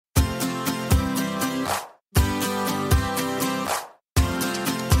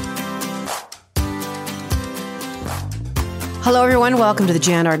Hello, everyone. Welcome to the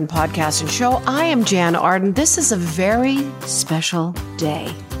Jan Arden Podcast and Show. I am Jan Arden. This is a very special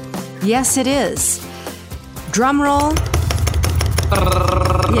day. Yes, it is. Drum roll.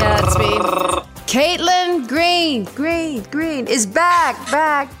 Yeah, it's me. Caitlin Green is back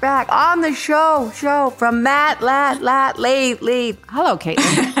on the show from Matt Leave. Hello,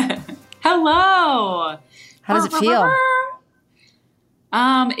 Caitlin. Hello. How does it feel?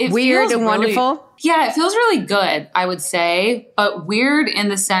 It weird feels and wonderful? Yeah, it feels really good, I would say, but weird in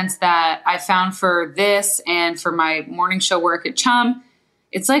the sense that I found for this and for my morning show work at Chum,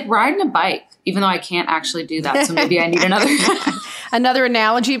 it's like riding a bike, even though I can't actually do that. So maybe I need another. Another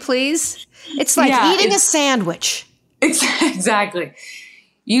analogy, please. It's like eating a sandwich. Exactly.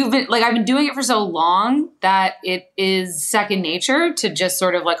 I've been doing it for so long that it is second nature to just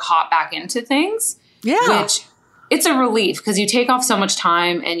sort of like hop back into things. Yeah. Which it's a relief because you take off so much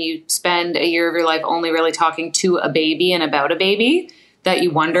time and you spend a year of your life only really talking to a baby and about a baby that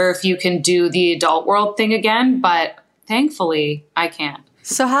you wonder if you can do the adult world thing again. But thankfully, I can't.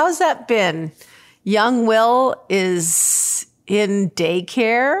 So how's that been? Young Will is in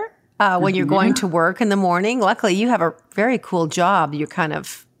daycare when you're going to work in the morning. Luckily, you have a very cool job. You're kind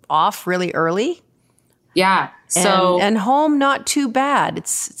of off really early. Yeah. So and home, not too bad.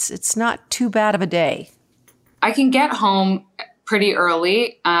 It's not too bad of a day. I can get home pretty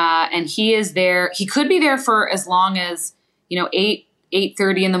early, and he is there. He could be there for as long as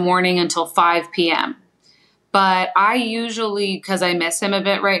 8:30 in the morning until 5 p.m. But I usually, because I miss him a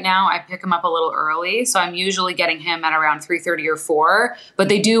bit right now, I pick him up a little early. So I'm usually getting him at around 3:30 or 4. But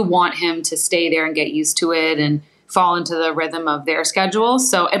they do want him to stay there and get used to it and fall into the rhythm of their schedule.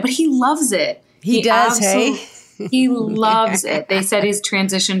 But he loves it. He does, hey? He loves it. They said he's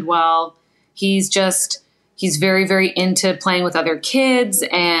transitioned well. He's very, very into playing with other kids,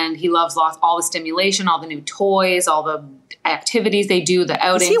 and he loves all the stimulation, all the new toys, all the activities they do, the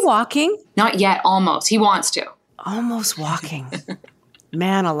outings. Is he walking? Not yet, almost. He wants to. Almost walking.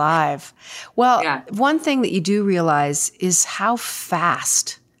 Man alive. Well, One thing that you do realize is how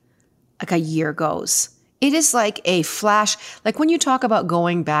fast like a year goes. It is like a flash. Like when you talk about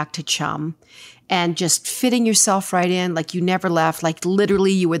going back to Chum and just fitting yourself right in, like you never left, like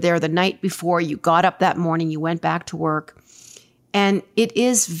literally you were there the night before, you got up that morning, you went back to work. And it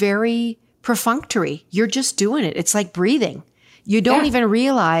is very perfunctory. You're just doing it. It's like breathing. You don't even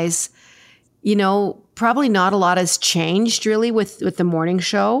realize, probably not a lot has changed really with the morning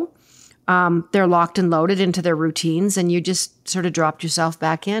show. They're locked and loaded into their routines and you just sort of dropped yourself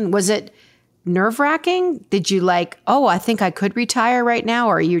back in. Was it nerve-wracking? Did you I think I could retire right now?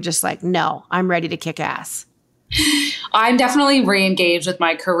 Or are you just like, no, I'm ready to kick ass? I'm definitely re-engaged with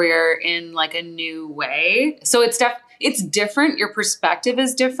my career in like a new way. So it's different. Your perspective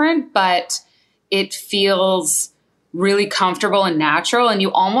is different, but it feels really comfortable and natural. And you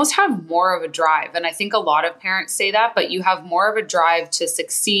almost have more of a drive. And I think a lot of parents say that, but you have more of a drive to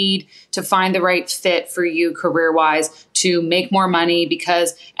succeed, to find the right fit for you career-wise, to make more money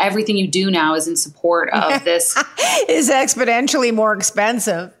because everything you do now is in support of this. Is exponentially more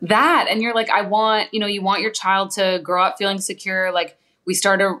expensive. That. And you're like, you want your child to grow up feeling secure. Like we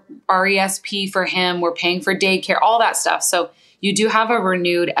start a RESP for him. We're paying for daycare, all that stuff. So you do have a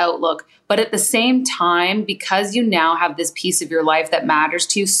renewed outlook. But at the same time, because you now have this piece of your life that matters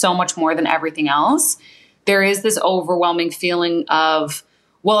to you so much more than everything else, there is this overwhelming feeling of,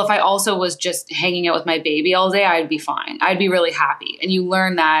 well, if I also was just hanging out with my baby all day, I'd be fine. I'd be really happy. And you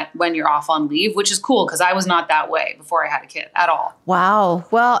learn that when you're off on leave, which is cool because I was not that way before I had a kid at all. Wow.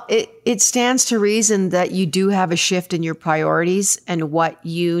 Well, it stands to reason that you do have a shift in your priorities and what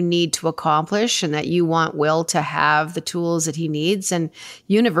you need to accomplish and that you want Will to have the tools that he needs. And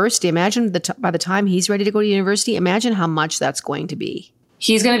university, imagine by the time he's ready to go to university, imagine how much that's going to be.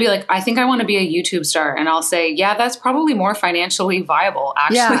 He's going to be like, I think I want to be a YouTube star. And I'll say, yeah, that's probably more financially viable,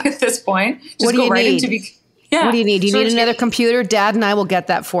 actually, at this point. Just what do you need? What do you need? Do you need another computer? Dad and I will get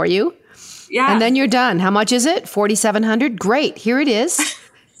that for you. Yeah. And then you're done. How much is it? $4,700? Great. Here it is.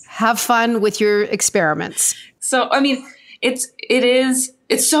 Have fun with your experiments. So, I mean, it's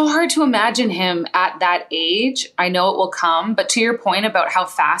so hard to imagine him at that age. I know it will come. But to your point about how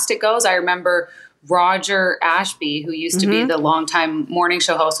fast it goes, I remember Roger Ashby, who used to be the longtime morning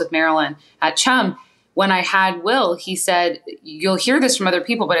show host with Marilyn at Chum, when I had Will, he said, you'll hear this from other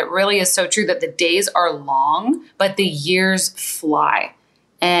people, but it really is so true that the days are long, but the years fly.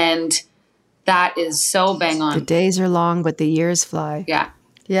 And that is so bang on. The days are long, but the years fly. Yeah.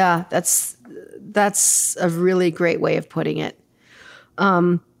 Yeah, that's a really great way of putting it.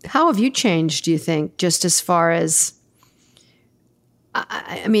 How have you changed, do you think, just as far as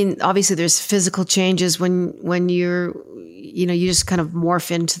I mean, obviously there's physical changes when you're, you just kind of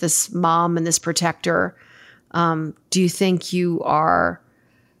morph into this mom and this protector. Do you think you are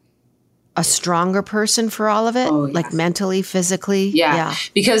a stronger person for all of it? Oh, yes. Like mentally, physically? Yeah.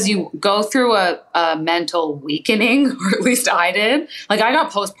 Because you go through a mental weakening, or at least I did. Like I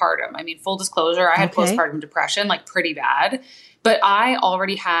got postpartum. I mean, full disclosure, I had postpartum depression, like pretty bad. But I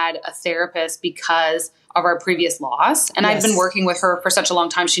already had a therapist because of our previous loss. And I'd been working with her for such a long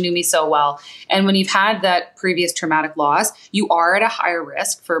time. She knew me so well. And when you've had that previous traumatic loss, you are at a higher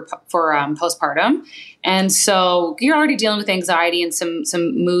risk for postpartum. And so you're already dealing with anxiety and some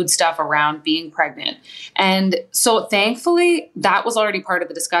mood stuff around being pregnant. And so thankfully, that was already part of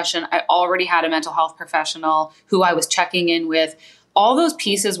the discussion. I already had a mental health professional who I was checking in with. All those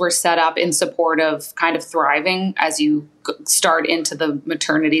pieces were set up in support of kind of thriving as you start into the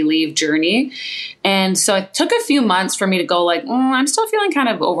maternity leave journey. And so it took a few months for me to go like, I'm still feeling kind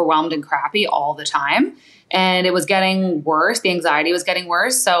of overwhelmed and crappy all the time. And it was getting worse. The anxiety was getting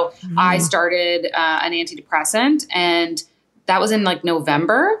worse. So I started an antidepressant, and that was in like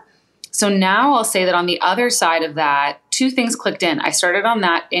November. So now I'll say that on the other side of that, two things clicked in. I started on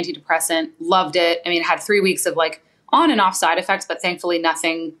that antidepressant, loved it. I mean, it had 3 weeks of like on and off side effects, but thankfully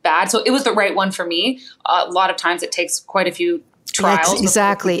nothing bad. So it was the right one for me. A lot of times it takes quite a few trials.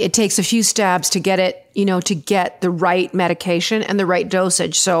 Exactly. It takes a few stabs to get it, to get the right medication and the right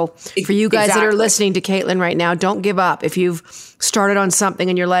dosage. So for you guys that are listening to Caitlin right now, don't give up. If you've started on something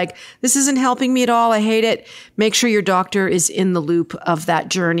and you're like, this isn't helping me at all, I hate it, make sure your doctor is in the loop of that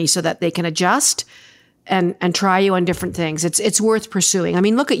journey so that they can adjust and try you on different things. It's worth pursuing. I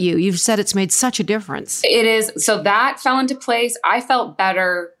mean, look at you. You've said it's made such a difference. It is. So that fell into place. I felt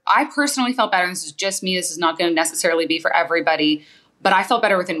better. I personally felt better. And this is just me. This is not going to necessarily be for everybody, but I felt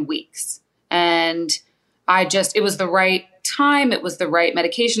better within weeks. And it was the right time. It was the right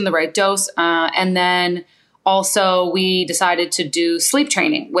medication, the right dose. And then also we decided to do sleep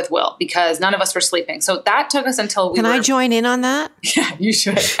training with Will because none of us were sleeping. So that took us until Can I join in on that? Yeah, you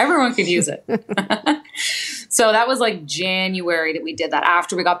should. Everyone could use it. So that was like January that we did that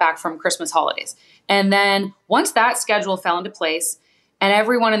after we got back from Christmas holidays. And then once that schedule fell into place and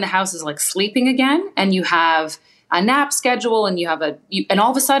everyone in the house is like sleeping again, and you have a nap schedule and and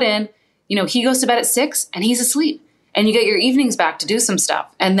all of a sudden, he goes to bed at 6 and he's asleep. And you get your evenings back to do some stuff.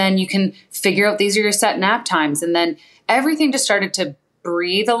 And then you can figure out these are your set nap times. And then everything just started to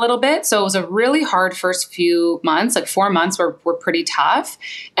breathe a little bit. So it was a really hard first few months, like 4 months were pretty tough.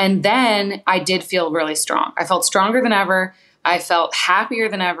 And then I did feel really strong. I felt stronger than ever. I felt happier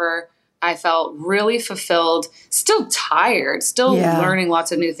than ever. I felt really fulfilled, still tired, still learning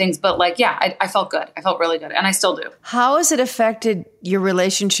lots of new things. But I felt good. I felt really good. And I still do. How has it affected your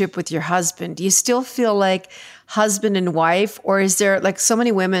relationship with your husband? Do you still feel like husband and wife, or is there, like so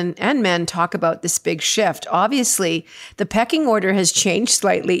many women and men talk about this big shift? Obviously, the pecking order has changed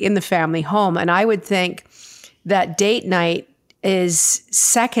slightly in the family home. And I would think that date night is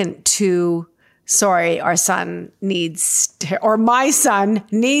second to, our son needs, or my son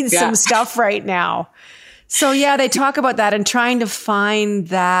needs some stuff right now. So they talk about that and trying to find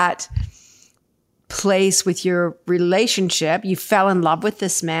that place with your relationship. You fell in love with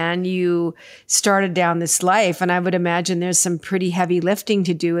this man. You started down this life. And I would imagine there's some pretty heavy lifting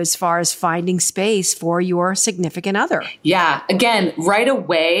to do as far as finding space for your significant other. Yeah. Again, right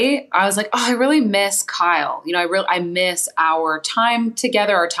away, I was like, I really miss Kyle. I miss our time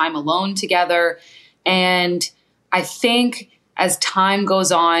together, our time alone together. And I think as time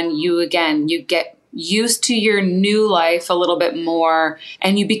goes on, you get used to your new life a little bit more,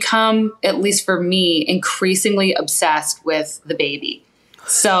 and you become, at least for me, increasingly obsessed with the baby.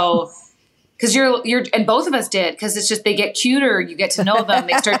 So, because you're, and both of us did, because it's just, they get cuter, you get to know them,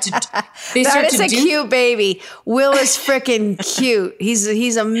 they start to, cute baby. Will is freaking cute. He's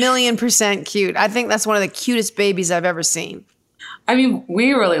 1,000,000% cute. I think that's one of the cutest babies I've ever seen. I mean,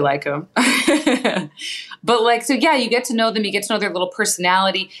 we really like them. But you get to know them. You get to know their little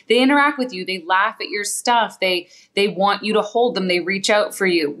personality. They interact with you. They laugh at your stuff. They want you to hold them. They reach out for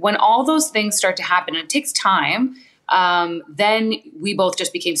you. When all those things start to happen, and it takes time, then we both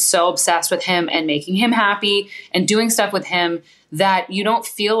just became so obsessed with him and making him happy and doing stuff with him that you don't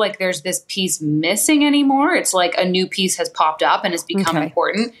feel like there's this piece missing anymore. It's like a new piece has popped up and has become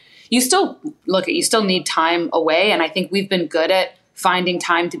important. You still need time away. And I think we've been good at finding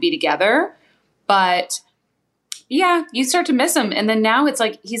time to be together, but you start to miss him. And then now it's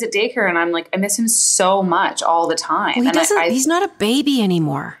like, he's at daycare and I'm like, I miss him so much all the time. Well, he's not a baby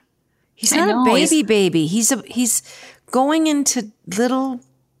anymore. He's not a baby. He's going into little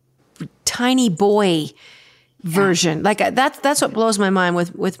tiny boy version. Like that's what blows my mind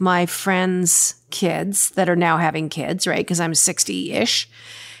with my friends kids that are now having kids, right? Because I'm 60-ish.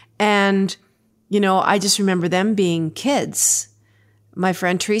 And, I just remember them being kids. My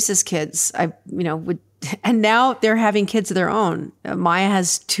friend Teresa's kids, and now they're having kids of their own. Maya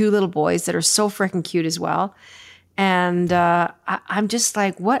has 2 little boys that are so freaking cute as well. And I'm just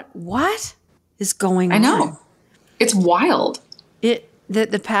like, what is going on? I know. It's wild.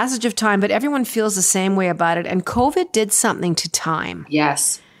 The passage of time, but everyone feels the same way about it. And COVID did something to time.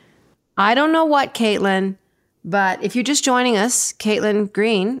 Yes. I don't know what, Caitlin, but if you're just joining us, Caitlin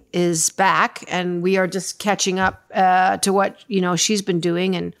Green is back, and we are just catching up to what she's been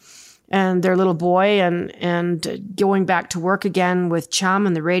doing and their little boy and going back to work again with Chum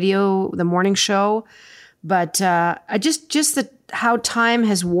and the radio, the morning show. But I just how time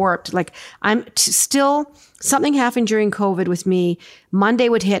has warped. Like I'm still, something happened during COVID with me. Monday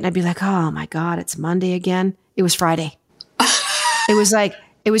would hit and I'd be like, oh my God, it's Monday again. It was Friday. It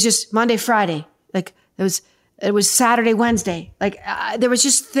was just Monday, Friday. Like it was Saturday, Wednesday. Like there was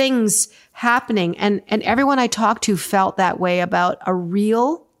just things happening. And everyone I talked to felt that way about a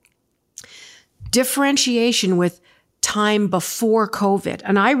real differentiation with time before COVID.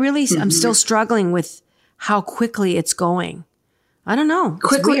 And I really, I'm still struggling with how quickly it's going. I don't know.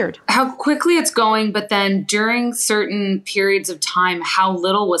 It's weird. How quickly it's going, but then during certain periods of time, how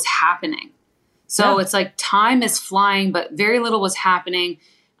little was happening. So it's like time is flying, but very little was happening.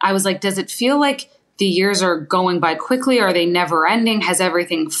 I was like, does it feel like the years are going by quickly? Are they never ending? Has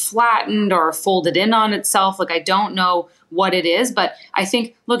everything flattened or folded in on itself? Like, I don't know what it is, but I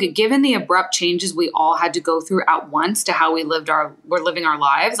think, look, given the abrupt changes we all had to go through at once to how we're living our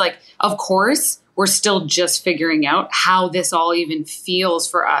lives, like, of course, we're still just figuring out how this all even feels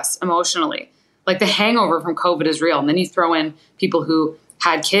for us emotionally. Like the hangover from COVID is real. And then you throw in people who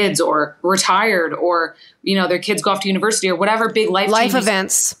had kids or retired or, their kids go off to university or whatever big life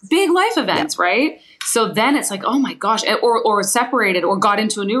events, right? So then it's like, oh my gosh, or separated or got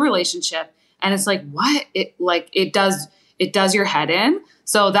into a new relationship. And it's like, what? It does your head in.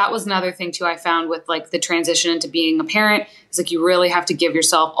 So that was another thing too I found with like the transition into being a parent. It's like you really have to give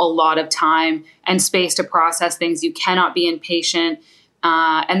yourself a lot of time and space to process things. You cannot be impatient.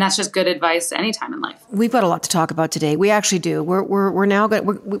 And that's just good advice anytime in life. We've got a lot to talk about today. We actually do. We're now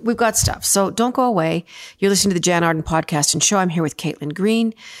we've got stuff. So don't go away. You're listening to the Jan Arden podcast and show. I'm here with Caitlin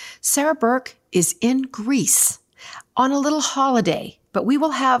Green. Sarah Burke is in Greece on a little holiday, but we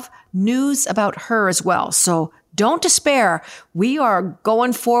will have news about her as well. So don't despair. We are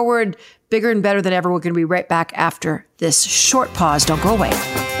going forward bigger and better than ever. We're going to be right back after this short pause. Don't go away.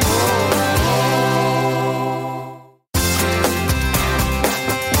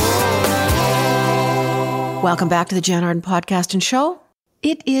 Welcome back to the Jan Arden podcast and show.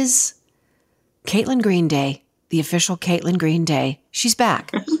 It is Caitlin Green Day, the official Caitlin Green Day. She's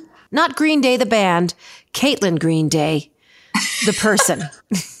back. Not Green Day, the band, Caitlin Green Day, the person.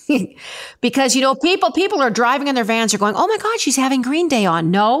 Because, people are driving in their vans are going, oh my God, she's having Green Day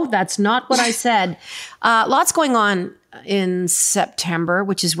on. No, that's not what I said. Lots going on in September,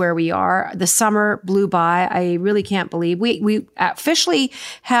 which is where we are. The summer blew by. I really can't believe we officially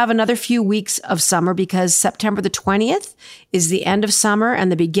have another few weeks of summer because September the 20th is the end of summer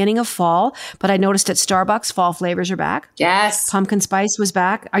and the beginning of fall. But I noticed at Starbucks, fall flavors are back. Yes. Pumpkin spice was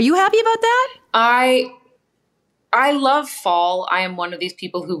back. Are you happy about that? I love fall. I am one of these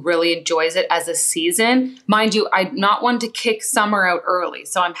people who really enjoys it as a season. Mind you, I'm not one to kick summer out early.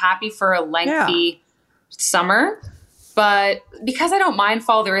 So I'm happy for a lengthy summer. But because I don't mind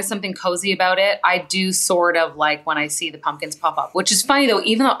fall, there is something cozy about it. I do sort of like when I see the pumpkins pop up, which is funny though,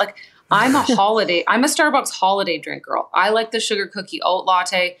 even though like I'm a Starbucks holiday drink girl. I like the sugar cookie oat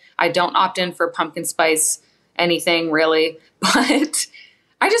latte. I don't opt in for pumpkin spice anything really, but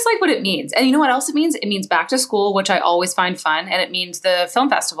I just like what it means. And you know what else it means? It means back to school, which I always find fun. And it means the film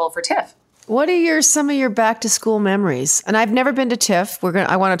festival for TIFF. What are some of your back to school memories? And I've never been to TIFF.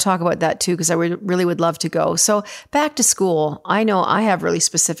 I want to talk about that too, because I really would love to go. So back to school, I know I have really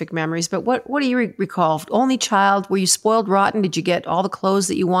specific memories, but what do you recall? Only child, were you spoiled rotten? Did you get all the clothes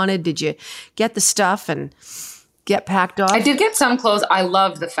that you wanted? Did you get the stuff and get packed off? I did get some clothes. I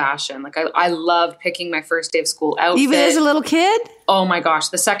loved the fashion. Like I loved picking my first day of school outfit. Even as a little kid? Oh my gosh.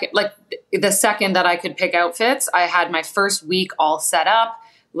 The second that I could pick outfits, I had my first week all set up,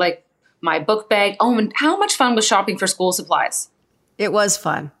 like my book bag. Oh, and how much fun was shopping for school supplies? It was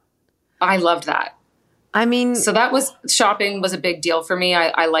fun. I loved that. I mean, so shopping was a big deal for me.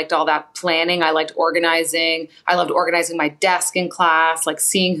 I liked all that planning. I liked organizing. I loved organizing my desk in class, like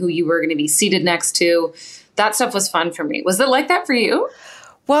seeing who you were going to be seated next to. That stuff was fun for me. Was it like that for you?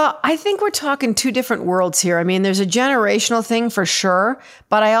 Well, I think we're talking two different worlds here. I mean, there's a generational thing for sure,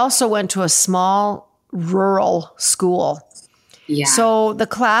 but I also went to a small rural school. Yeah. So the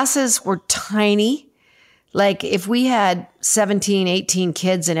classes were tiny. Like if we had 17, 18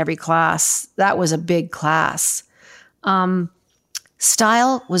 kids in every class, that was a big class.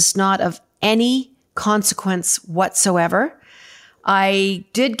 Style was not of any consequence whatsoever. I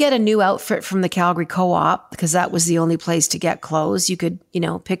did get a new outfit from the Calgary Co-op because that was the only place to get clothes. You could,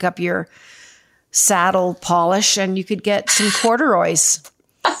 pick up your saddle polish and you could get some corduroys,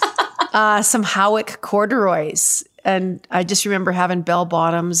 some Howick corduroys. And I just remember having bell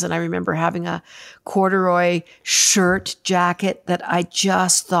bottoms, and I remember having a corduroy shirt jacket that I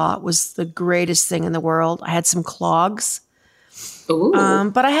just thought was the greatest thing in the world. I had some clogs.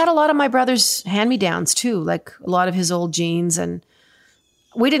 But I had a lot of my brother's hand-me-downs too, like a lot of his old jeans, and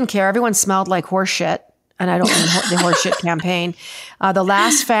we didn't care. Everyone smelled like horse shit, and I don't mean the horse shit campaign. The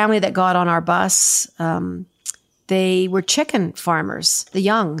last family that got on our bus, they were chicken farmers, the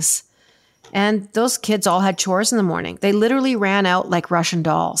Youngs, and those kids all had chores in the morning. They literally ran out like Russian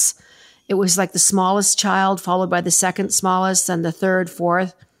dolls. It was like the smallest child followed by the second smallest, and the third,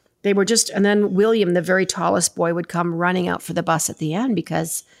 fourth. They were and then William, the very tallest boy, would come running out for the bus at the end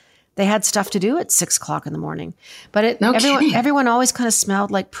because they had stuff to do at 6 o'clock in the morning. But everyone always kind of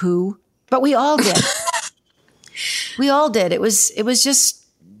smelled like poo, but we all did. We all did. It was just,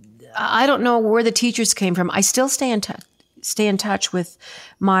 I don't know where the teachers came from. I still stay in touch with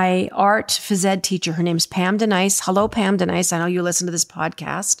my art phys ed teacher. Her name's Pam Denice. Hello, Pam Denice. I know you listen to this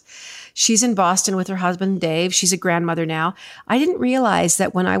podcast. She's in Boston with her husband, Dave. She's a grandmother now. I didn't realize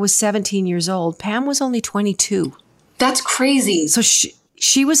that when I was 17 years old, Pam was only 22. That's crazy. So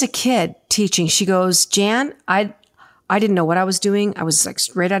she was a kid teaching. She goes, Jan, I didn't know what I was doing. I was like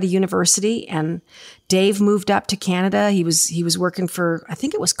right out of university, and Dave moved up to Canada. He was working for, I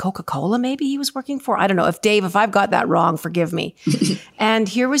think it was Coca-Cola maybe he was working for. I don't know. If I've got that wrong, forgive me. And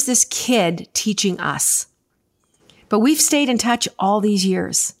here was this kid teaching us. But we've stayed in touch all these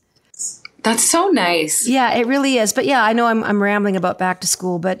years. That's so nice. Yeah, it really is. But yeah, I know I'm rambling about back to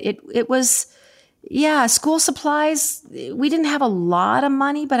school, but it was, yeah, school supplies. We didn't have a lot of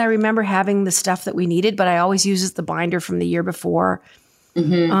money, but I remember having the stuff that we needed, but I always used the binder from the year before.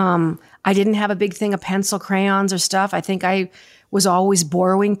 Mm-hmm. I didn't have a big thing of pencil, crayons or stuff. I think I was always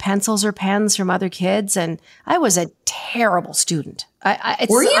borrowing pencils or pens from other kids, and I was a terrible student.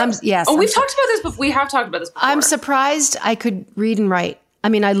 Were you? Yes. Oh, we've talked about this before. We have talked about this before. I'm surprised I could read and write. I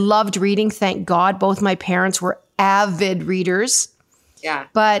mean, I loved reading. Thank God. Both my parents were avid readers. Yeah.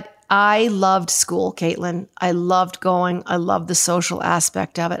 But I loved school, Caitlin. I loved going. I loved the social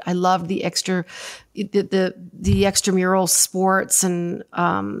aspect of it. I loved the extramural sports, and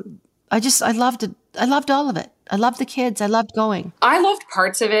I loved it. I loved all of it. I loved the kids. I loved going. I loved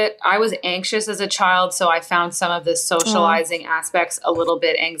parts of it. I was anxious as a child, so I found some of the socializing aspects a little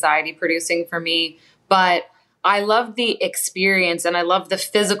bit anxiety producing for me. But I loved the experience, and I loved the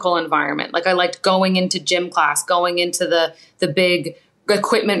physical environment. Like I liked going into gym class, going into the big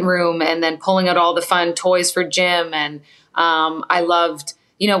equipment room, and then pulling out all the fun toys for gym. And I loved,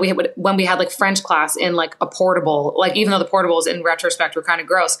 when we had like French class in like a portable, like even though the portables in retrospect were kind of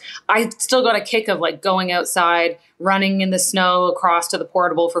gross, I still got a kick of like going outside, running in the snow across to the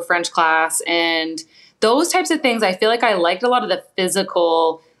portable for French class. And those types of things, I feel like I liked a lot of the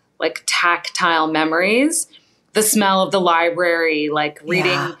physical, like tactile memories. The smell of the library, like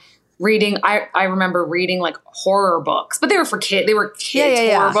reading. I remember reading like horror books, but they were for kids. They were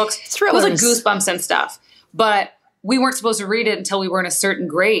kids horror books. Thrillers. It was like Goosebumps and stuff. But we weren't supposed to read it until we were in a certain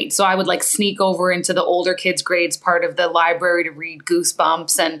grade. So I would like sneak over into the older kids' grades part of the library to read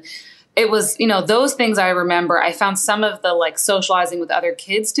Goosebumps. And it was, those things I remember. I found some of the like socializing with other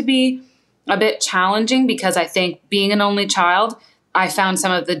kids to be a bit challenging because I think being an only child, I found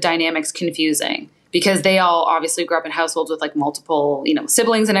some of the dynamics confusing. Because they all obviously grew up in households with like multiple,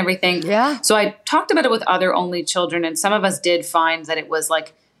 siblings and everything. Yeah. So I talked about it with other only children, and some of us did find that it was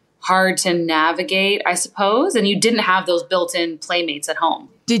like hard to navigate, I suppose. And you didn't have those built-in playmates at home.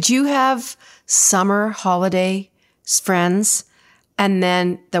 Did you have summer holiday friends and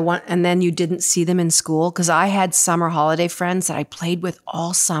then you didn't see them in school? Because I had summer holiday friends that I played with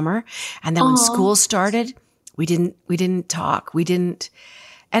all summer, and then when school started, we didn't talk. And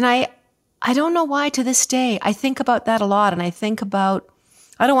I don't know why to this day. I think about that a lot, and I think about,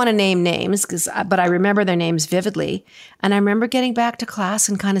 I don't want to name names, but I remember their names vividly. And I remember getting back to class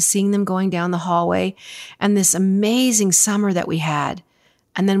and kind of seeing them going down the hallway and this amazing summer that we had.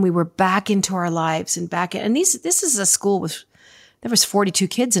 And then we were back into our lives and this is a school there was 42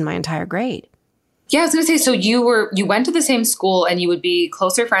 kids in my entire grade. Yeah, I was going to say, so you went to the same school and you would be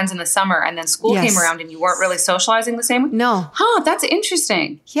closer friends in the summer, and then school came around and you weren't really socializing the same way? No. Huh, that's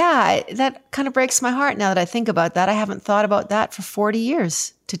interesting. Yeah, that kind of breaks my heart now that I think about that. I haven't thought about that for 40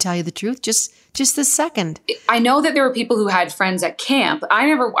 years, to tell you the truth, just this second. I know that there were people who had friends at camp.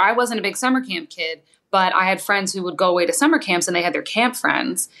 I wasn't a big summer camp kid, but I had friends who would go away to summer camps and they had their camp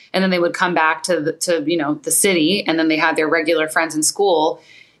friends, and then they would come back to the city, and then they had their regular friends in school.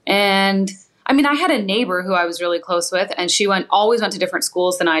 And I mean, I had a neighbor who I was really close with, and she always went to different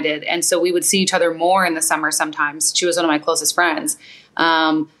schools than I did. And so we would see each other more in the summer sometimes. She was one of my closest friends.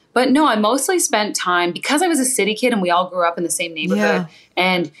 But no, I mostly spent time, because I was a city kid and we all grew up in the same neighborhood,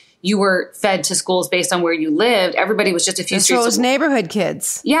 and you were fed to schools based on where you lived. Everybody was just a few streets. So it was neighborhood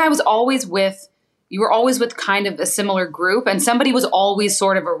kids. Yeah, you were always with kind of a similar group, and somebody was always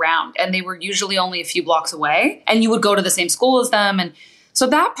sort of around, and they were usually only a few blocks away, and you would go to the same school as them. And so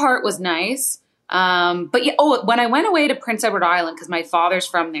that part was nice. But yeah, when I went away to Prince Edward Island, because my father's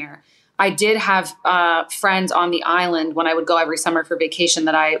from there, I did have friends on the island when I would go every summer for vacation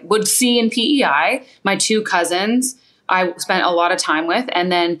that I would see in PEI. My two cousins I spent a lot of time with.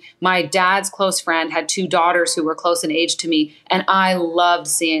 And then my dad's close friend had two daughters who were close in age to me, and I loved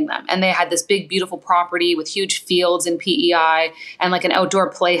seeing them. And they had this big, beautiful property with huge fields in PEI and like an outdoor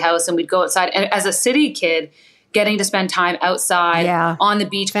playhouse, and we'd go outside. And as a city kid, getting to spend time outside on the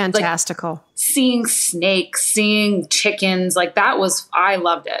beach. Fantastical. Like, seeing snakes, seeing chickens, I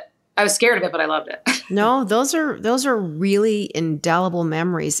loved it. I was scared of it, but I loved it. No, those are really indelible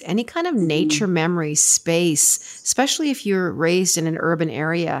memories. Any kind of nature memory, space, especially if you're raised in an urban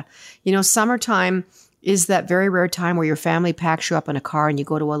area. You know, summertime is that very rare time where your family packs you up in a car and you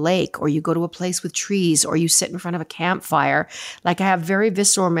go to a lake, or you go to a place with trees, or you sit in front of a campfire. Like, I have very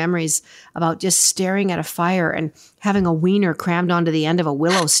visceral memories about just staring at a fire and having a wiener crammed onto the end of a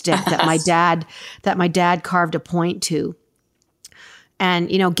willow stick that my dad carved a point to.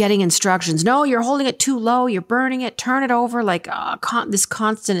 And, you know, getting instructions. No, you're holding it too low. You're burning it. Turn it over. Like this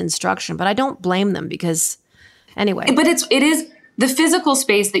constant instruction. But I don't blame them, because anyway. But it is the physical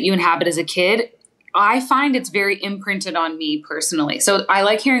space that you inhabit as a kid. I find it's very imprinted on me personally. So I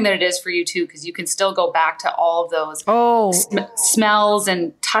like hearing that it is for you too, because you can still go back to all of those smells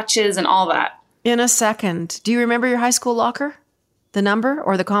and touches and all that. In a second. Do you remember your high school locker? The number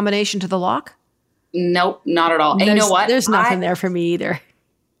or the combination to the lock? Nope, not at all. And you know what? There's nothing there for me either.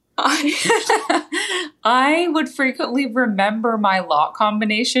 I would frequently remember my lock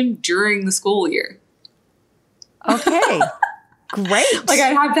combination during the school year. Okay. Great. Like,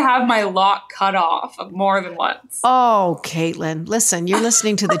 I'd have to have my lock cut off more than once. Oh, Caitlin. Listen, you're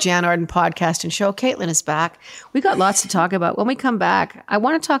listening to the Jan Arden podcast and show. Caitlin is back. We got lots to talk about. When we come back, I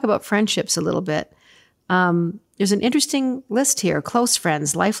want to talk about friendships a little bit. There's an interesting list here. Close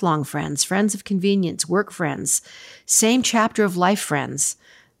friends, lifelong friends, friends of convenience, work friends, same chapter of life friends.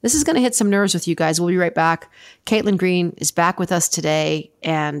 This is going to hit some nerves with you guys. We'll be right back. Caitlin Green is back with us today,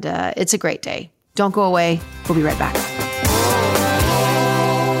 and it's a great day. Don't go away. We'll be right back.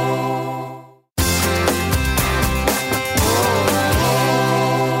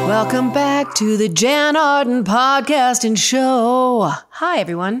 Welcome back to the Jan Arden podcast and show. Hi,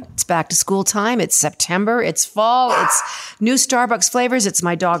 everyone. It's back to school time. It's September. It's fall. It's new Starbucks flavors. It's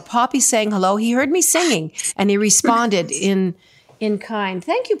my dog Poppy saying hello. He heard me singing and he responded in kind.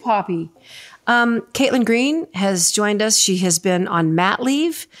 Thank you, Poppy. Caitlin Green has joined us. She has been on mat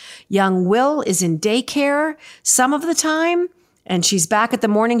leave. Young Will is in daycare some of the time, and she's back at the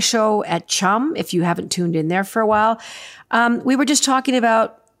morning show at Chum, if you haven't tuned in there for a while. We were just talking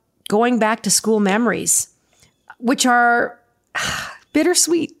about going back to school memories, which are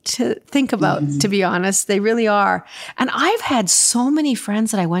bittersweet to think about, to be honest. They really are. And I've had so many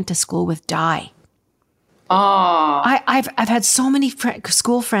friends that I went to school with die. Oh. I've had so many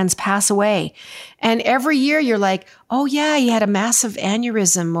school friends pass away. And every year you're like, oh yeah, he had a massive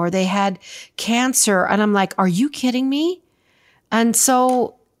aneurysm or they had cancer. And I'm like, are you kidding me? And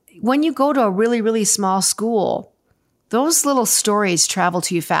so when you go to a really, really small school, those little stories travel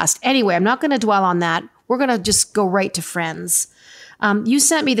to you fast. Anyway, I'm not going to dwell on that. We're going to just go right to friends. You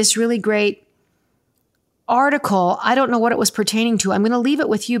sent me this really great article. I don't know what it was pertaining to. I'm going to leave it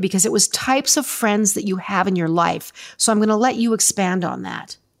with you because it was types of friends that you have in your life. So I'm going to let you expand on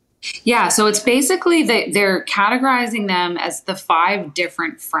that. Yeah. So it's basically they're categorizing them as the 5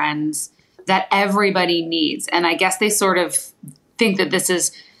 different friends that everybody needs. And I guess they sort of think that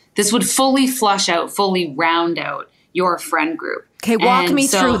this would fully flush out, fully round out your friend group. Okay, walk me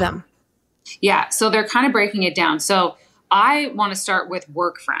through them. Yeah, so they're kind of breaking it down. So I want to start with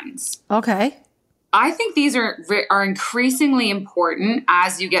work friends. Okay. I think these are increasingly important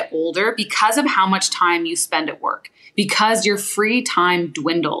as you get older because of how much time you spend at work, because your free time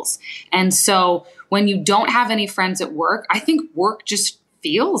dwindles. And so when you don't have any friends at work, I think work just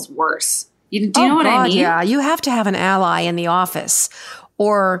feels worse. Do you know what I mean? Yeah, you have to have an ally in the office,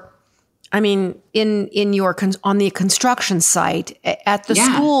 or I mean, on the construction site, at the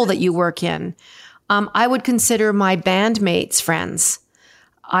school that you work in. I would consider my bandmates friends.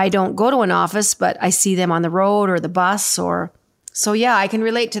 I don't go to an office, but I see them on the road or the bus, so yeah, I can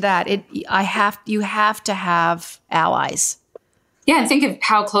relate to that. You have to have allies. Yeah, and think of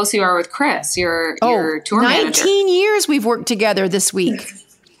how close you are with Chris, your tour manager. 19 years we've worked together this week.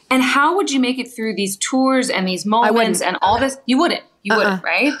 And how would you make it through these tours and these moments and all this? You wouldn't. You wouldn't,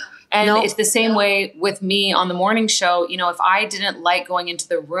 right? And it's the same way with me on the morning show. You know, if I didn't like going into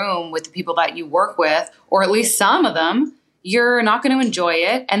the room with the people that you work with, or at least some of them, you're not going to enjoy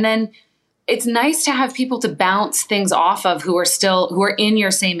it. And then it's nice to have people to bounce things off of who are in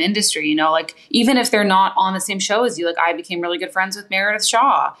your same industry, you know, like even if they're not on the same show as you. Like I became really good friends with Meredith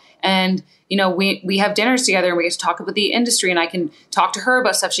Shaw, and you know, we have dinners together and we get to talk about the industry, and I can talk to her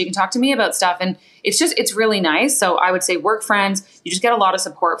about stuff. She can talk to me about stuff. And it's really nice. So I would say work friends, you just get a lot of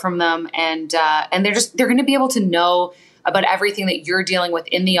support from them, and they're going to be able to know about everything that you're dealing with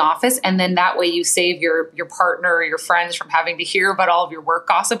in the office. And then that way you save your partner or your friends from having to hear about all of your work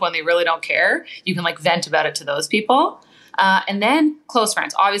gossip when they really don't care. You can like vent about it to those people. And then close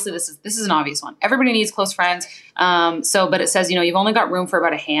friends. Obviously, this is an obvious one. Everybody needs close friends. But it says, you know, you've only got room for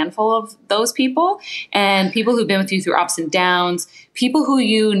about a handful of those people, and people who've been with you through ups and downs, people who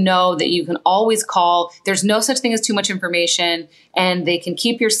you know that you can always call. There's no such thing as too much information, and they can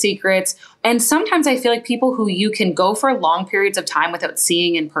keep your secrets. And sometimes I feel like people who you can go for long periods of time without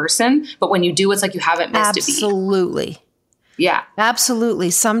seeing in person, but when you do, it's like you haven't missed a beat. Absolutely. Yeah,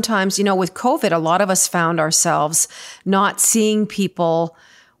 absolutely. Sometimes, you know, with COVID, a lot of us found ourselves not seeing people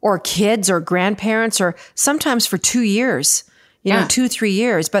or kids or grandparents, or sometimes for 2 years, you know, 2-3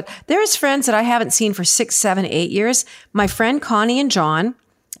 years. But there's friends that I haven't seen for 6, 7, 8 years. My friend Connie and John,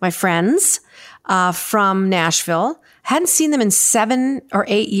 my friends from Nashville, hadn't seen them in 7 or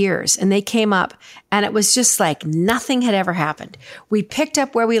 8 years. And they came up and it was just like nothing had ever happened. We picked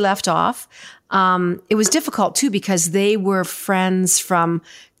up where we left off. It was difficult too, because they were friends from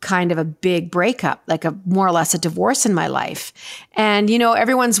kind of a big breakup, like more or less a divorce in my life. And, you know,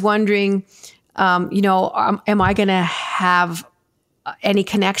 everyone's wondering, am I going to have any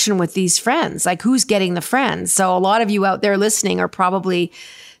connection with these friends? Like, who's getting the friends? So a lot of you out there listening are probably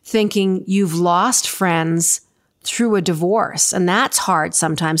thinking you've lost friends through a divorce, and that's hard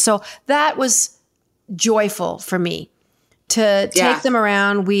sometimes. So that was joyful for me to take them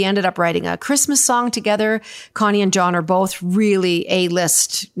around. We ended up writing a Christmas song together. Connie and John are both really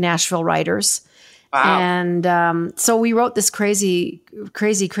A-list Nashville writers. Wow. And so we wrote this crazy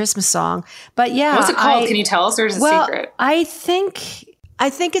Christmas song. But yeah. What's it called? Can you tell us, or is it a secret? I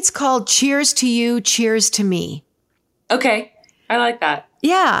think it's called Cheers to You, Cheers to Me. Okay. I like that.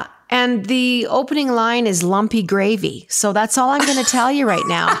 Yeah. And the opening line is lumpy gravy. So that's all I'm going to tell you right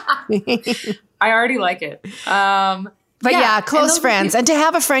now. I already like it. But yeah, close friends. And to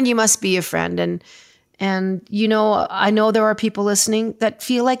have a friend, you must be a friend. And you know, I know there are people listening that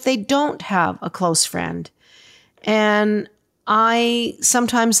feel like they don't have a close friend. And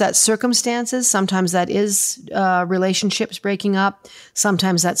sometimes that's circumstances, sometimes that is relationships breaking up,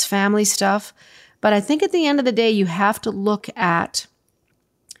 sometimes that's family stuff. But I think at the end of the day, you have to look at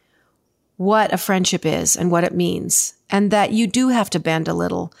what a friendship is and what it means, and that you do have to bend a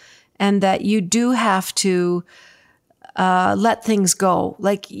little, and that you do have to let things go.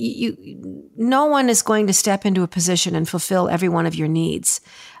 Like no one is going to step into a position and fulfill every one of your needs.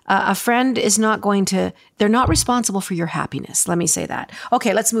 A friend is they're not responsible for your happiness. Let me say that.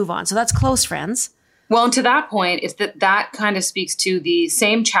 Okay, let's move on. So that's close friends. Well, and to that point, it's that kind of speaks to the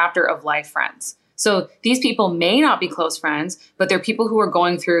same chapter of life friends. So these people may not be close friends, but they're people who are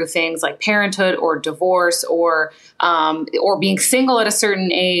going through things like parenthood or divorce, or being single at a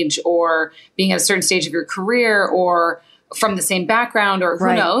certain age, or being at a certain stage of your career, or from the same background, or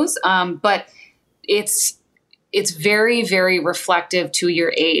who knows. But it's very, very reflective to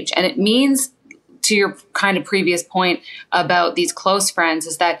your age. And it means, to your kind of previous point about these close friends,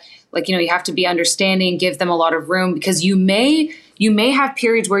 is that, like, you know, you have to be understanding, give them a lot of room, because you may have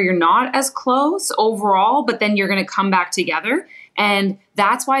periods where you're not as close overall, but then you're going to come back together. And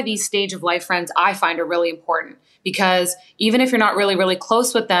that's why these stage of life friends I find are really important, because even if you're not really, really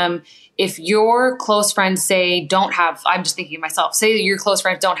close with them, if your close friends I'm just thinking of myself, say that your close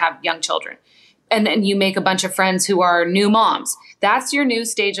friends don't have young children. and then you make a bunch of friends who are new moms. That's your new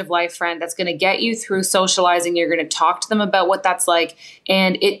stage of life friend that's going to get you through socializing. You're going to talk to them about what that's like.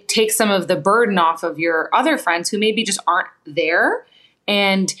 And it takes some of the burden off of your other friends who maybe just aren't there.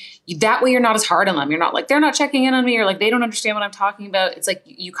 And that way you're not as hard on them. You're not like, they're not checking in on me, or like, they don't understand what I'm talking about. It's like,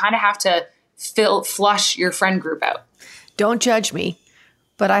 you kind of have to flush your friend group out. Don't judge me,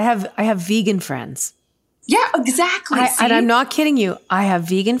 but I have vegan friends. Yeah, exactly. And I'm not kidding you. I have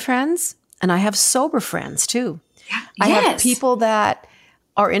vegan friends and I have sober friends too. Yeah. I have people that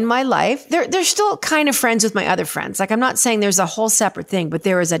are in my life. They're still kind of friends with my other friends. Like, I'm not saying there's a whole separate thing, but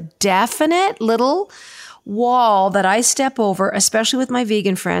there is a definite little wall that I step over, especially with my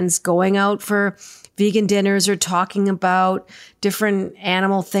vegan friends, going out for vegan dinners or talking about different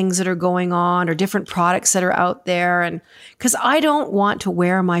animal things that are going on or different products that are out there. And because I don't want to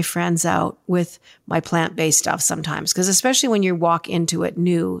wear my friends out with my plant-based stuff sometimes, because especially when you walk into it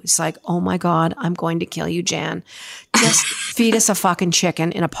new, it's like, oh my God, I'm going to kill you, Jan. Just feed us a fucking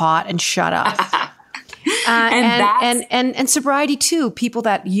chicken in a pot and shut up. And sobriety too. People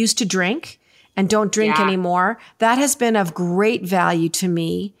that used to drink and don't drink anymore. That has been of great value to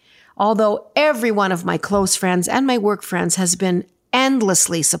me. Although every one of my close friends and my work friends has been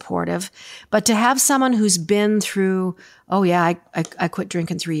endlessly supportive, but to have someone who's been through, oh yeah, I quit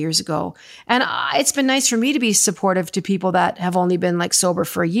drinking 3 years ago. And it's been nice for me to be supportive to people that have only been like sober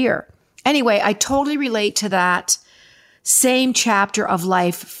for a year. Anyway, I totally relate to that same chapter of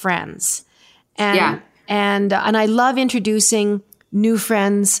life, friends. And I love introducing new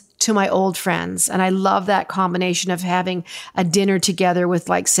friends to my old friends. And I love that combination of having a dinner together with,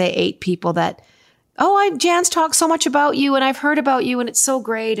 like, say 8 people that, Jan's talked so much about you and I've heard about you and it's so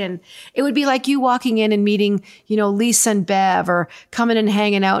great. And it would be like you walking in and meeting, Lisa and Bev, or coming and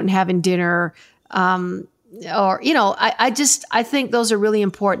hanging out and having dinner. I think those are really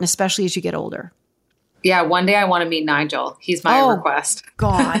important, especially as you get older. Yeah, one day I want to meet Nigel. He's my request.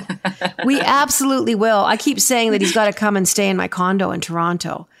 God, we absolutely will. I keep saying that he's got to come and stay in my condo in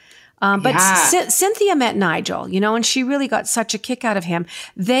Toronto. But Cynthia met Nigel, and she really got such a kick out of him.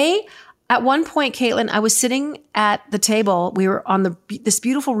 At one point, Caitlin, I was sitting at the table. We were on this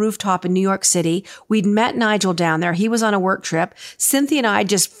beautiful rooftop in New York City. We'd met Nigel down there. He was on a work trip. Cynthia and I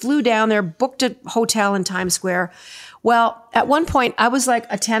just flew down there, booked a hotel in Times Square. Well, at one point, I was like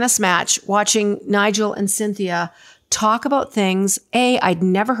a tennis match watching Nigel and Cynthia talk about things, A, I'd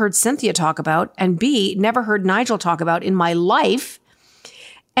never heard Cynthia talk about, and B, never heard Nigel talk about in my life.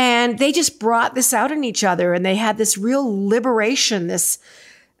 And they just brought this out in each other, and they had this real liberation,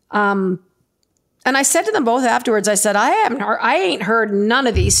 and I said to them both afterwards, I said, I ain't heard none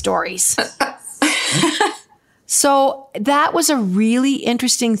of these stories. So that was a really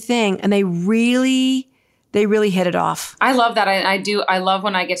interesting thing. And they really hit it off. I love that. I love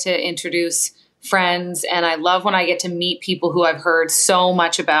when I get to introduce friends, and I love when I get to meet people who I've heard so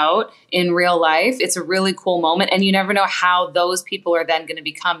much about in real life. It's a really cool moment, and you never know how those people are then going to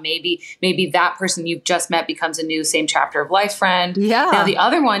become. Maybe that person you've just met becomes a new same chapter of life friend. Yeah. Now the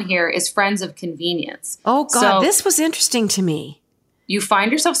other one here is friends of convenience. Oh God, this was interesting to me. You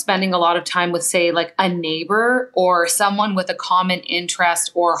find yourself spending a lot of time with, say, like a neighbor or someone with a common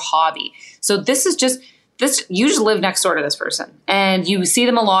interest or hobby. So you just live next door to this person and you see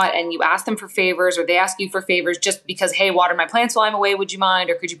them a lot and you ask them for favors, or they ask you for favors just because, hey, water my plants while I'm away. Would you mind?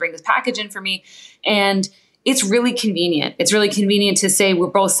 Or could you bring this package in for me? And it's really convenient. It's really convenient to say we're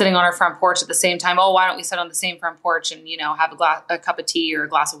both sitting on our front porch at the same time. Oh, why don't we sit on the same front porch and, have a cup of tea or a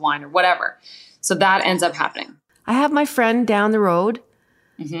glass of wine or whatever. So that ends up happening. I have my friend down the road.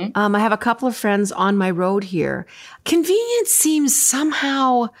 Mm-hmm. I have a couple of friends on my road here. Convenience seems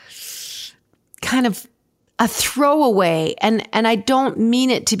somehow kind of a throwaway. And I don't mean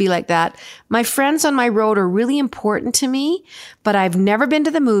it to be like that. My friends on my road are really important to me, but I've never been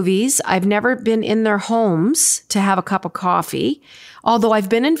to the movies. I've never been in their homes to have a cup of coffee. Although I've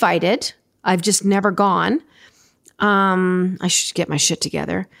been invited. I've just never gone. I should get my shit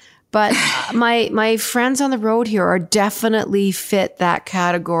together. But my friends on the road here are definitely fit that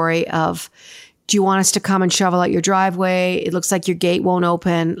category of, do you want us to come and shovel out your driveway? It looks like your gate won't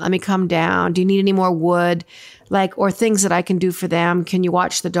open. Let me come down. Do you need any more wood? Or things that I can do for them. Can you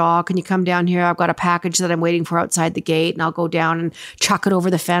watch the dog? Can you come down here? I've got a package that I'm waiting for outside the gate, and I'll go down and chuck it over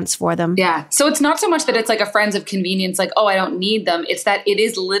the fence for them. Yeah. So it's not so much that it's like a friends of convenience, like, oh, I don't need them. It's that it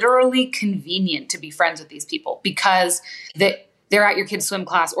is literally convenient to be friends with these people because they're at your kid's swim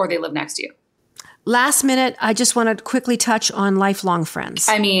class or they live next to you. Last minute, I just want to quickly touch on lifelong friends.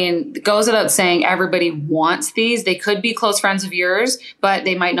 I mean, it goes without saying, everybody wants these. They could be close friends of yours, but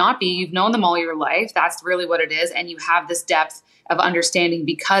they might not be. You've known them all your life. That's really what it is. And you have this depth of understanding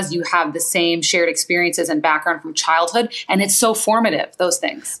because you have the same shared experiences and background from childhood. And it's so formative, those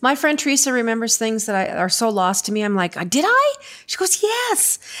things. My friend Teresa remembers things that are so lost to me. I'm like, did I? She goes,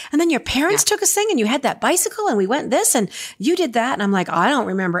 yes. And then your parents took us thing and you had that bicycle and we went this and you did that. And I'm like, I don't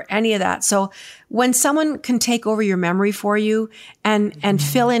remember any of that. So when someone can take over your memory for you and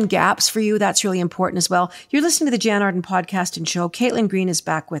fill in gaps for you, that's really important as well. You're listening to the Jan Arden podcast and show. Caitlin Green is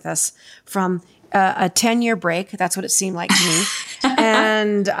back with us from a 10-year break. That's what it seemed like to me.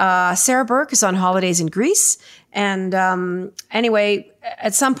 And Sarah Burke is on holidays in Greece. And anyway,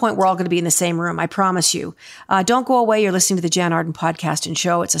 at some point, we're all going to be in the same room. I promise you. Don't go away. You're listening to the Jan Arden podcast and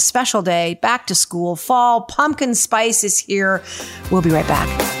show. It's a special day, back to school, fall, pumpkin spice is here. We'll be right back.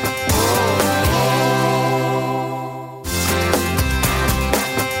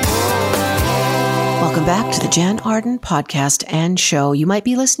 Welcome back to the Jan Arden podcast and show. You might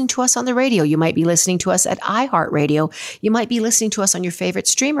be listening to us on the radio. You might be listening to us at iHeartRadio. You might be listening to us on your favorite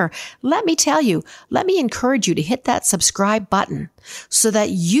streamer. Let me tell you, let me encourage you to hit that subscribe button so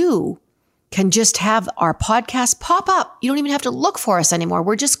that you can just have our podcast pop up. You don't even have to look for us anymore.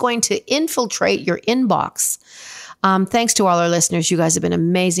 We're just going to infiltrate your inbox. Thanks to all our listeners. You guys have been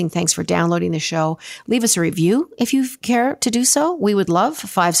amazing. Thanks for downloading the show. Leave us a review if you care to do so. We would love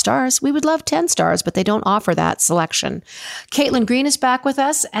 5 stars. We would love 10 stars, but they don't offer that selection. Caitlin Green is back with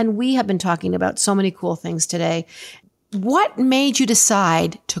us, and we have been talking about so many cool things today. What made you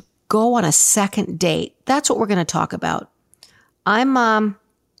decide to go on a second date? That's what we're going to talk about. I've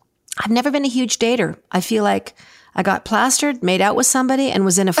never been a huge dater. I feel like I got plastered, made out with somebody, and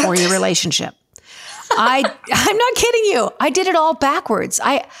was in a 4-year relationship. I'm not kidding you. I did it all backwards.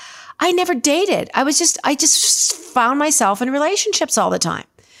 I never dated. I just found myself in relationships all the time.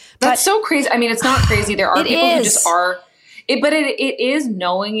 That's so crazy. I mean, it's not crazy. There are people who just are, but it is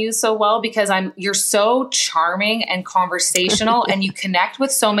knowing you so well because you're so charming and conversational and you connect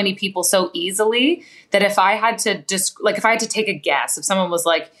with so many people so easily that if I had to take a guess, if someone was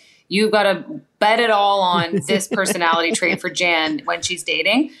like, you've got to bet it all on this personality trait for Jan when she's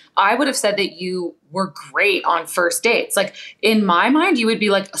dating, I would have said that you were great on first dates. Like in my mind, you would be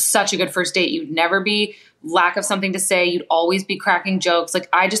like such a good first date. You'd never be lack of something to say. You'd always be cracking jokes. Like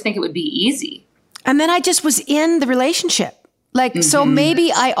I just think it would be easy. And then I just was in the relationship. Like, so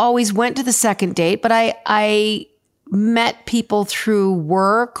maybe I always went to the second date, but I met people through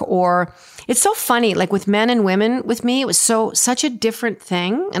work or it's so funny, like with men and women with me, it was such a different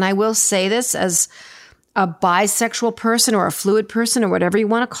thing. And I will say this as a bisexual person or a fluid person or whatever you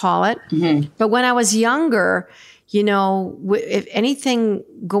want to call it. Mm-hmm. But when I was younger, you know, if anything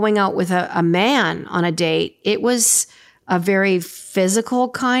going out with a man on a date, it was a very physical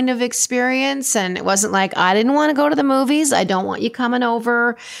kind of experience. And it wasn't like, I didn't want to go to the movies. I don't want you coming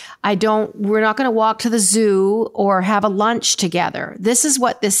over. We're not going to walk to the zoo or have a lunch together. This is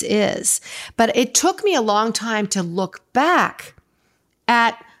what this is. But it took me a long time to look back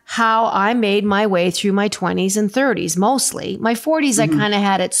at how I made my way through my 20s and 30s, mostly. My 40s, I kind of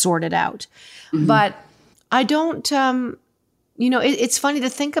had it sorted out. Mm-hmm. But I don't, it's funny to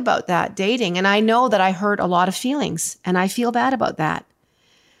think about that, dating. And I know that I hurt a lot of feelings and I feel bad about that.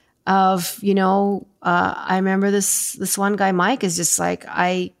 I remember this one guy, Mike, is just like,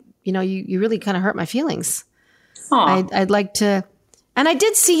 you really kind of hurt my feelings. I'd like to, and I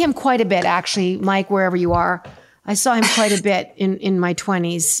did see him quite a bit, actually, Mike, wherever you are. I saw him quite a bit in my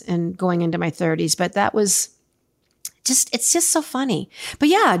 20s and going into my 30s, but that was it's just so funny. But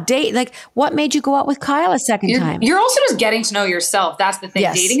yeah, what made you go out with Kyle a second time? You're also just getting to know yourself. That's the thing.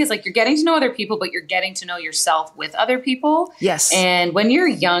 Yes. Dating is like you're getting to know other people, but you're getting to know yourself with other people. Yes. And when you're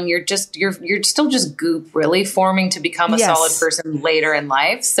young, you're still just goop, really forming to become a solid person later in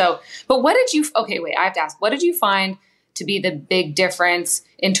life. So, but I have to ask, what did you find to be the big difference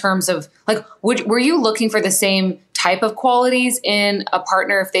in terms of like, were you looking for the same type of qualities in a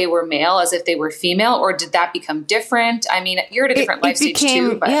partner if they were male as if they were female, or did that become different? I mean, you're at a different life stage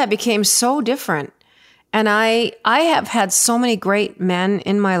too. But. Yeah, it became so different. And I have had so many great men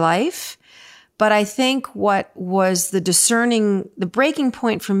in my life, but I think what was the breaking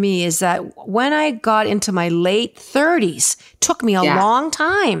point for me is that when I got into my late 30s, it took me a long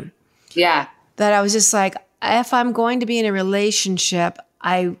time. Yeah. That I was just like, if I'm going to be in a relationship,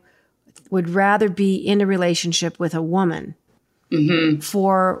 I would rather be in a relationship with a woman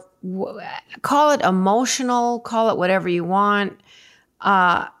for, call it emotional, call it whatever you want.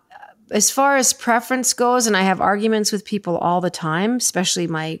 as far as preference goes, and I have arguments with people all the time, especially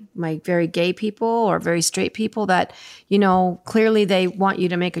my very gay people or very straight people that, you know, clearly they want you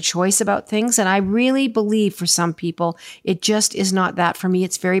to make a choice about things. And I really believe for some people, it just is not that. For me,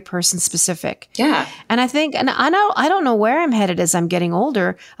 it's very person specific. Yeah. And I think, and I don't know where I'm headed as I'm getting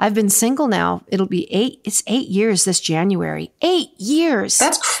older. I've been single now. It's 8 years this January. 8 years.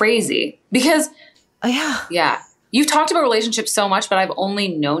 That's crazy because yeah. Yeah. You've talked about relationships so much, but I've only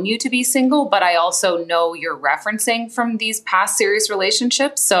known you to be single, but I also know you're referencing from these past serious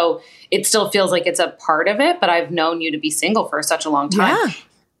relationships. So it still feels like it's a part of it, but I've known you to be single for such a long time. Yeah.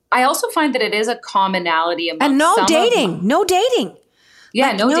 I also find that it is a commonality among and no dating.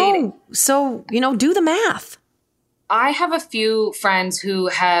 Yeah, no dating. So, you know, do the math. I have a few friends who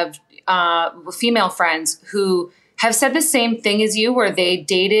have, female friends who have said the same thing as you, where they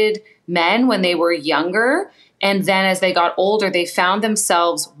dated men when they were younger. And then as they got older, they found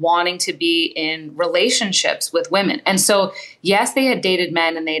themselves wanting to be in relationships with women. And so, yes, they had dated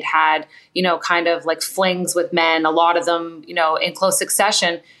men and they'd had, you know, kind of like flings with men, a lot of them, you know, in close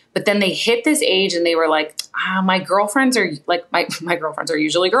succession. But then they hit this age and they were like, my girlfriends are like, my girlfriends are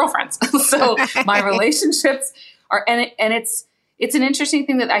usually girlfriends. So my relationships are, and it's an interesting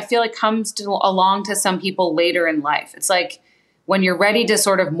thing that I feel like comes along to some people later in life. It's like, when you're ready to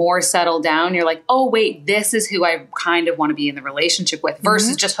sort of more settle down, you're like, oh, wait, this is who I kind of want to be in the relationship with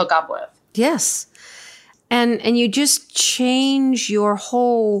versus just hook up with. Yes. And you just change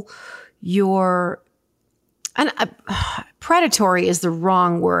predatory is the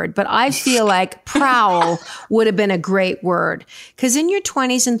wrong word, but I feel like prowl would have been a great word. Because in your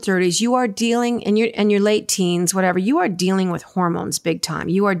 20s and 30s, you are dealing, and your late teens, whatever, you are dealing with hormones big time.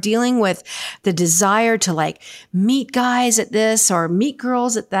 You are dealing with the desire to like meet guys at this or meet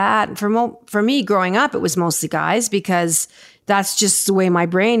girls at that. And for me growing up, it was mostly guys because that's just the way my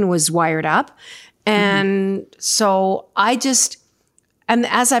brain was wired up. And so and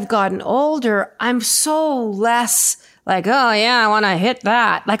as I've gotten older, I'm so less like, oh yeah, I want to hit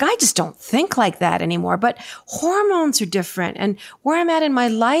that. Like, I just don't think like that anymore. But hormones are different. And where I'm at in my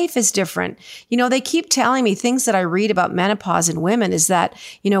life is different. You know, they keep telling me things that I read about menopause in women is that,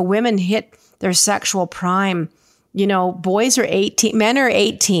 you know, women hit their sexual prime. You know, boys are 18, men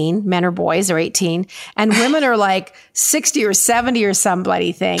or boys are 18, and women are like 60 or 70 or some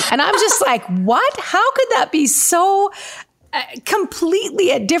bloody thing. And I'm just like, what? How could that be so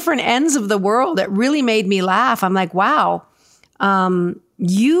completely at different ends of the world? It really made me laugh. I'm like, wow,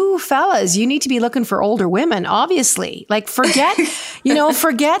 you fellas, you need to be looking for older women, obviously. Like forget these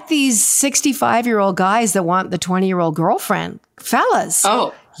 65-year-old guys that want the 20-year-old girlfriend. Fellas.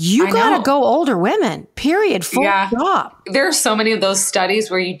 Oh, you got to go older women, period, full stop. There are so many of those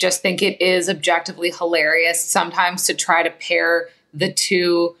studies where you just think it is objectively hilarious sometimes to try to pair the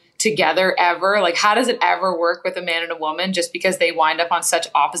two together ever. Like, how does it ever work with a man and a woman just because they wind up on such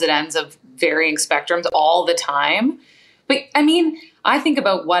opposite ends of varying spectrums all the time? But I mean, I think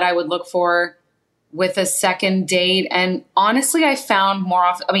about what I would look for with a second date. And honestly, I found more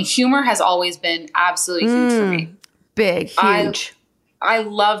often, I mean, humor has always been absolutely huge for me. Big, huge. I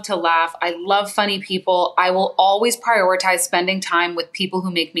love to laugh. I love funny people. I will always prioritize spending time with people who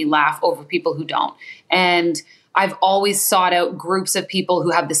make me laugh over people who don't. And I've always sought out groups of people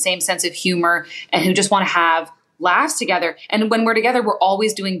who have the same sense of humor and who just want to have laughs together. And when we're together, we're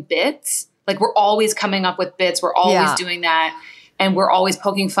always doing bits. Like, we're always coming up with bits. We're always doing that. And we're always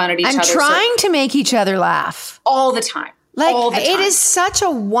poking fun at each other. And trying to make each other laugh. All the time. Like, all the time. It is such a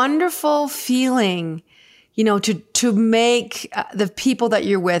wonderful feeling, you know, to make the people that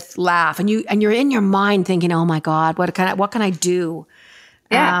you're with laugh. And you're in your mind thinking, oh my God, what can I do?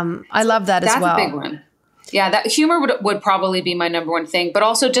 Yeah. I love that as well. That's a big one. Yeah, that humor would probably be my number one thing, but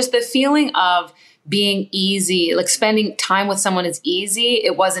also just the feeling of being easy, like spending time with someone is easy.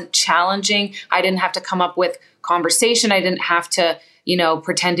 It wasn't challenging. I didn't have to come up with conversation. I didn't have to, you know,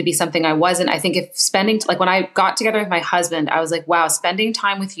 pretend to be something I wasn't. I think like when I got together with my husband, I was like, wow, spending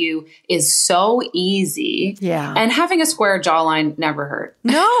time with you is so easy. Yeah. And having a square jawline never hurt.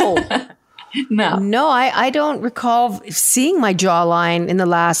 No. No, I don't recall seeing my jawline in the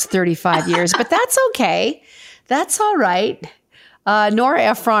last 35 years, but that's okay. That's all right. Nora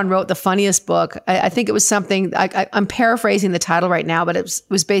Ephron wrote the funniest book. I think it was something, I'm paraphrasing the title right now, but it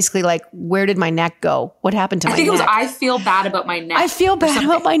was basically like, where did my neck go? What happened to my neck? I think it was, I feel bad about my neck. I feel bad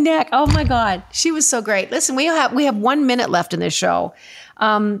about my neck. Oh my God. She was so great. Listen, we have 1 minute left in this show.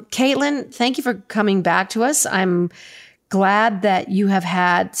 Caitlin, thank you for coming back to us. I'm glad that you have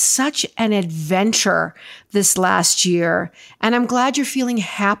had such an adventure this last year. And I'm glad you're feeling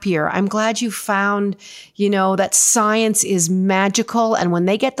happier. I'm glad you found, that science is magical. And when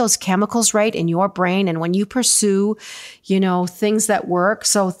they get those chemicals right in your brain and when you pursue, things that work.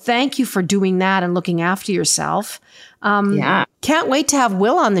 So thank you for doing that and looking after yourself. Can't wait to have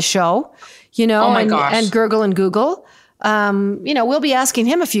Will on the show, gosh. And Gurgle and Google. We'll be asking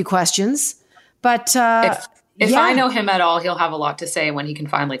him a few questions, but, if I know him at all, he'll have a lot to say when he can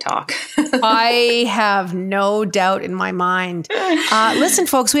finally talk. I have no doubt in my mind. Listen,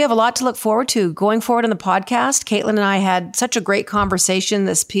 folks, we have a lot to look forward to going forward on the podcast. Caitlin and I had such a great conversation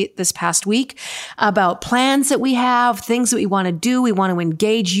this past week about plans that we have, things that we want to do. We want to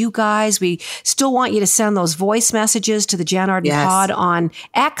engage you guys. We still want you to send those voice messages to the Jan Arden Pod on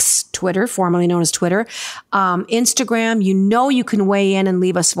X, Twitter, formerly known as Twitter, Instagram. You can weigh in and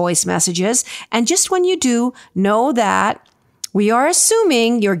leave us voice messages. And just when you do, know that we are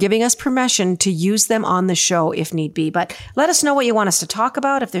assuming you're giving us permission to use them on the show if need be. But let us know what you want us to talk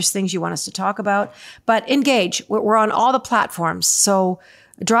about, if there's things you want us to talk about. But engage. We're on all the platforms. So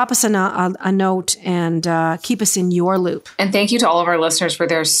drop us a note and keep us in your loop. And thank you to all of our listeners for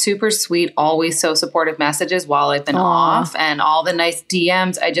their super sweet, always so supportive messages while I've been off, and all the nice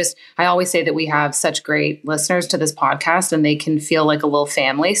DMs. I always say that we have such great listeners to this podcast and they can feel like a little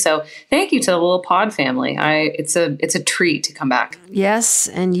family. So thank you to the little pod family. It's a treat to come back. Yes.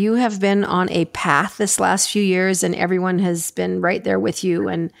 And you have been on a path this last few years and everyone has been right there with you.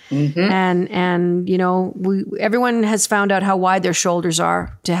 And, everyone has found out how wide their shoulders are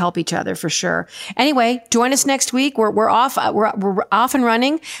to help each other for sure. Anyway, join us next week. We're off and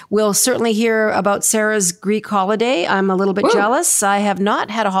running. We'll certainly hear about Sarah's Greek holiday. I'm a little bit jealous. I have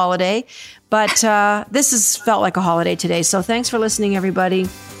not had a holiday, but this has felt like a holiday today. So thanks for listening, everybody.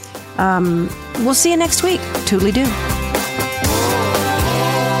 We'll see you next week. Toodly-doo.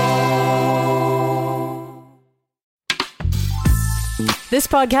 This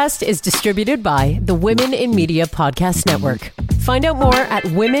podcast is distributed by the Women in Media Podcast Network. Find out more at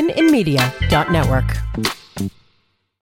womeninmedia.network.